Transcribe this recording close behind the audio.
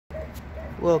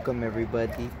Welcome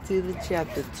everybody to the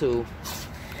chapter 2.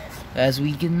 As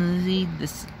we can see,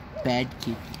 this bad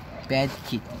kitty.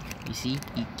 You see,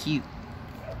 he's cute.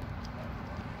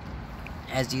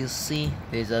 As you'll see,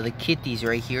 there's other kitties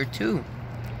right here too.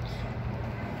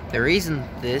 The reason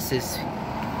this is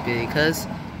because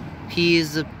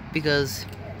he's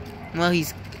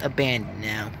abandoned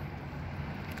now.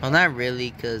 Well, not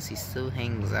really, because he still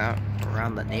hangs out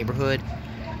around the neighborhood,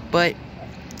 but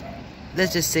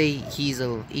let's just say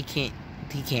he can't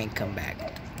come back.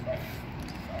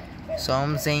 So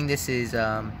I'm saying this is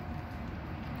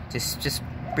just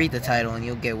read the title and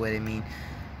you'll get what I mean.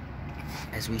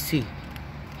 As we see,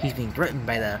 he's being threatened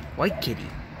by the white kitty,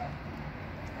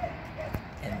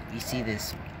 and we see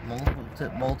this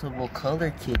multiple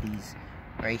color kitties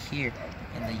right here,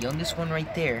 and the youngest one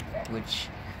right there, which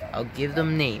I'll give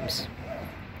them names.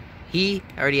 He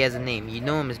already has a name. You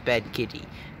know him as Bad Kitty,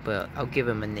 but I'll give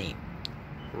him a name.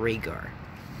 Rhaegar.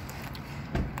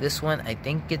 This one, I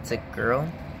think it's a girl,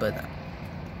 but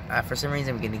for some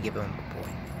reason I'm gonna give him a boy.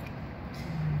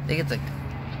 I think it's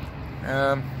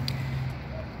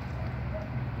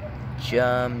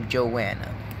Joanna.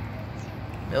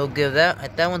 We'll give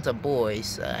that one's a boy,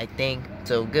 so I think.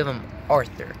 So give him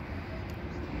Arthur.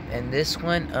 And this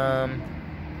one,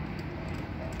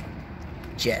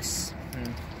 Jess.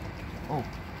 Oh,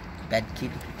 Bad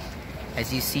Kitty.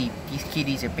 As you see, these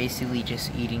kitties are basically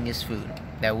just eating his food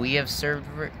that we have served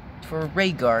for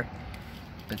Rhaegar,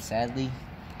 but sadly,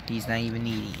 he's not even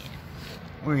eating it.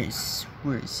 Where is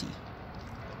he?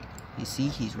 You see,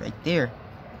 he's right there.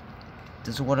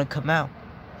 Doesn't want to come out.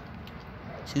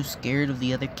 Too scared of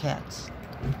the other cats.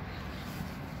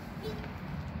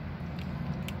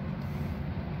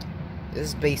 This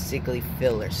is basically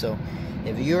filler, so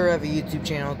if you have a YouTube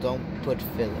channel, don't put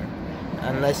filler.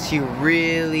 Unless you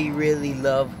really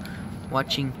love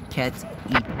watching cats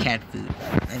eat cat food.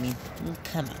 I mean,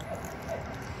 come on.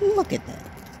 Look at that.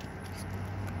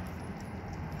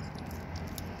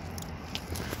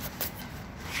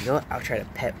 You know what? I'll try to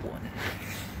pet one.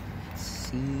 Let's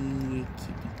see,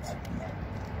 kitty.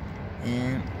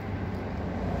 And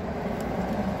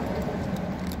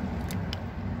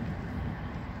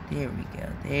there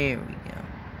we go.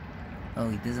 Oh,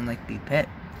 he doesn't like to be pet.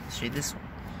 Let's try this one.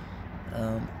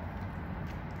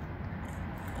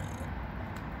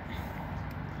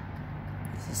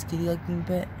 Does this kitty like being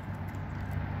pet?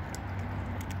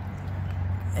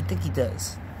 I think he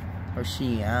does. Or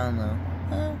she, I don't know.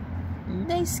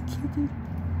 Nice kitty.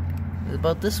 What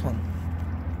about this one?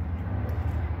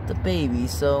 The baby,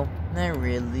 so not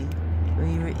really.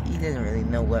 He doesn't really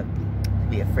know what to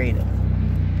be afraid of.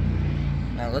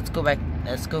 Now let's go back.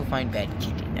 Let's go find Bad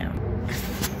Kitty now.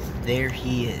 There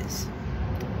he is.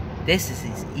 This is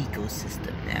his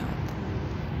ecosystem now.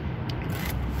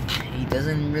 He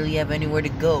doesn't really have anywhere to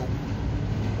go,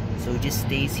 so he just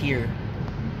stays here,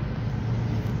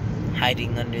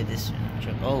 hiding under this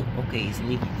truck. Oh, okay, he's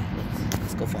leaving.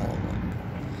 Let's go follow him.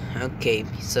 Okay,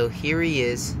 so here he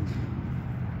is,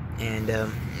 and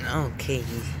okay,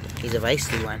 he's a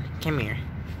feisty one. Come here.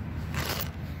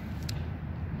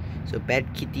 So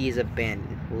Bad Kitty is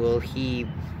abandoned. Well, he's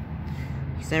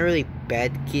not really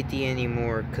Bad Kitty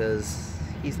anymore, because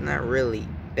he's not really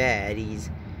bad. He's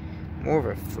more of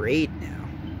afraid now.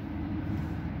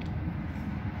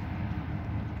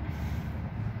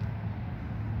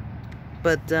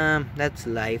 But that's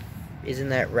life. Isn't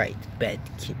that right, Bad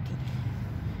Kitty?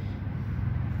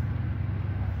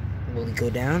 Will he go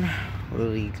down?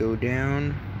 Will he go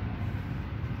down?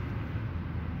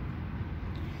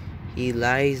 He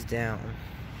lies down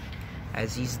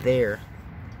as he's there,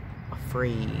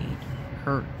 afraid,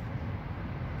 hurt.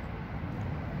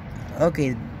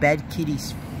 Okay, Bad Kitty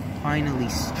finally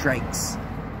strikes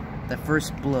the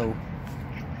first blow.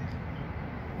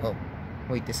 Oh,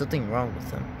 wait, there's something wrong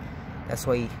with him. That's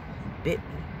why he bit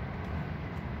me.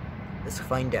 Let's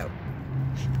find out.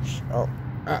 Oh,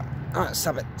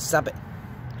 stop it.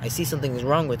 I see something is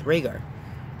wrong with Rhaegar.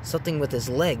 Something with his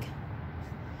leg.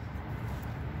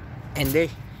 And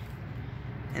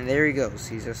there he goes.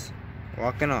 He's just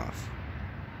walking off.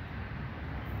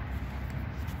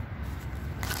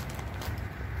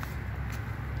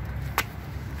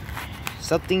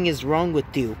 Something is wrong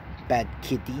with you, Bad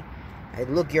Kitty. Hey,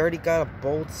 look, you already got a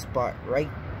bald spot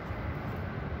right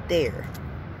there.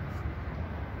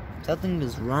 Something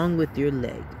is wrong with your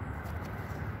leg.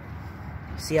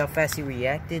 See how fast he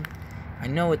reacted? I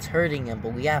know it's hurting him,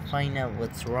 but we gotta find out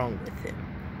what's wrong with him.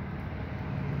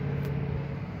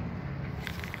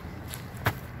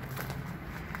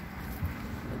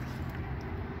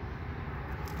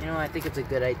 You know, I think it's a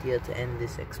good idea to end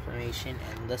this explanation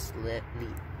and let's let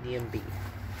Liam be.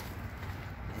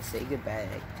 say goodbye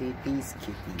to these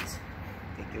kitties.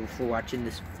 Thank you for watching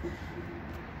this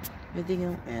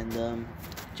video, and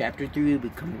chapter 3 will be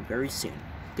coming very soon.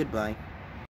 Goodbye.